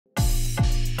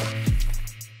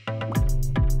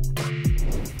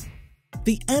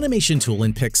The animation tool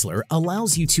in Pixlr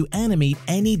allows you to animate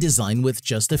any design with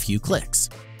just a few clicks,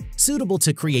 suitable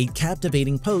to create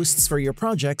captivating posts for your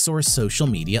projects or social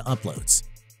media uploads.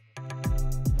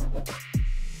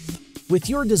 With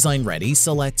your design ready,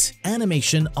 select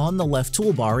Animation on the left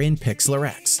toolbar in Pixlr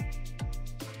X.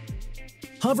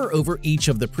 Hover over each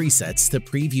of the presets to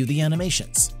preview the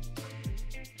animations.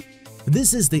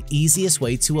 This is the easiest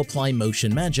way to apply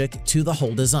motion magic to the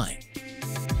whole design.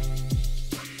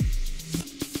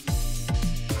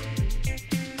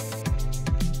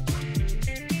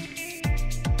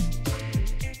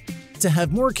 To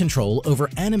have more control over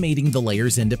animating the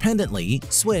layers independently,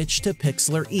 switch to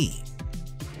Pixlr E.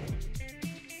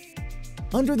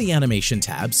 Under the Animation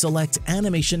tab, select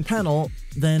Animation Panel,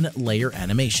 then Layer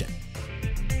Animation.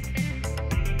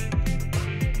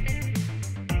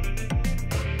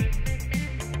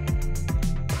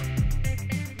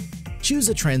 Choose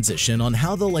a transition on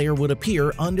how the layer would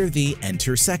appear under the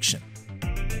Enter section.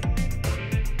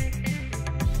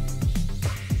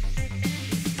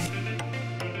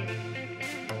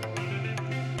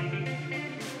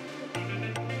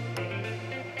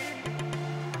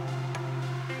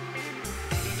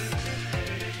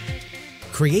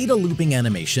 Create a looping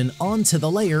animation onto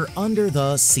the layer under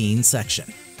the Scene section.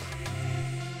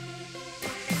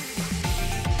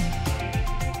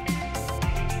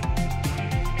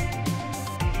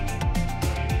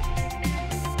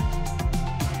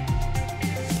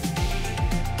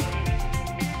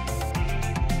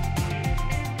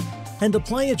 And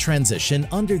apply a transition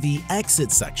under the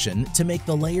Exit section to make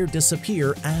the layer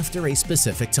disappear after a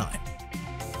specific time.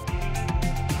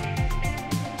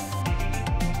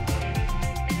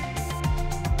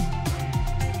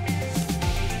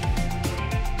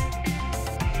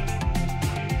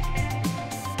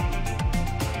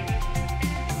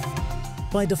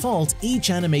 By default, each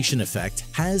animation effect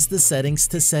has the settings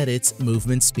to set its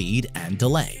movement speed and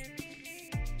delay.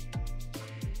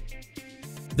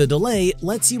 The delay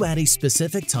lets you add a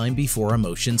specific time before a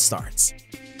motion starts.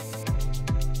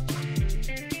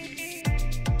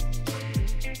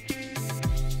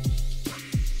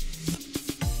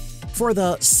 For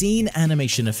the Scene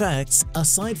animation effects,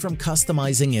 aside from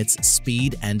customizing its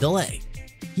speed and delay,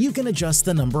 you can adjust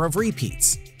the number of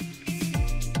repeats,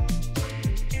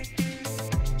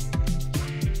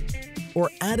 or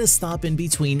add a stop in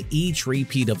between each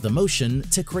repeat of the motion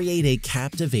to create a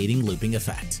captivating looping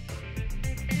effect.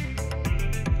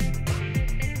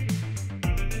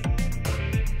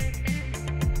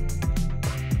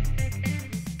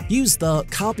 Use the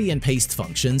copy and paste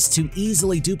functions to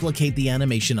easily duplicate the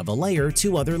animation of a layer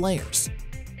to other layers.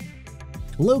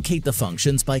 Locate the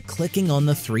functions by clicking on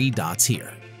the three dots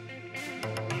here.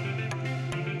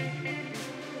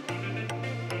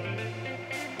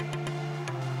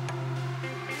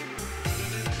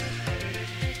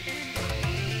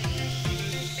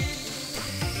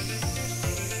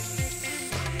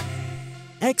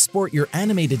 Export your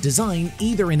animated design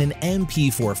either in an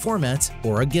MP4 format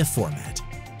or a GIF format.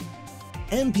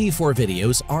 MP4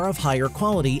 videos are of higher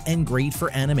quality and great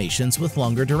for animations with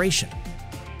longer duration,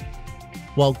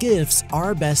 while GIFs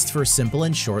are best for simple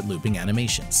and short looping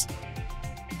animations.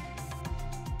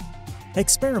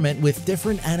 Experiment with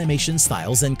different animation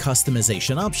styles and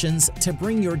customization options to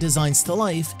bring your designs to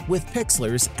life with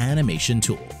Pixlr's animation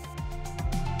tool.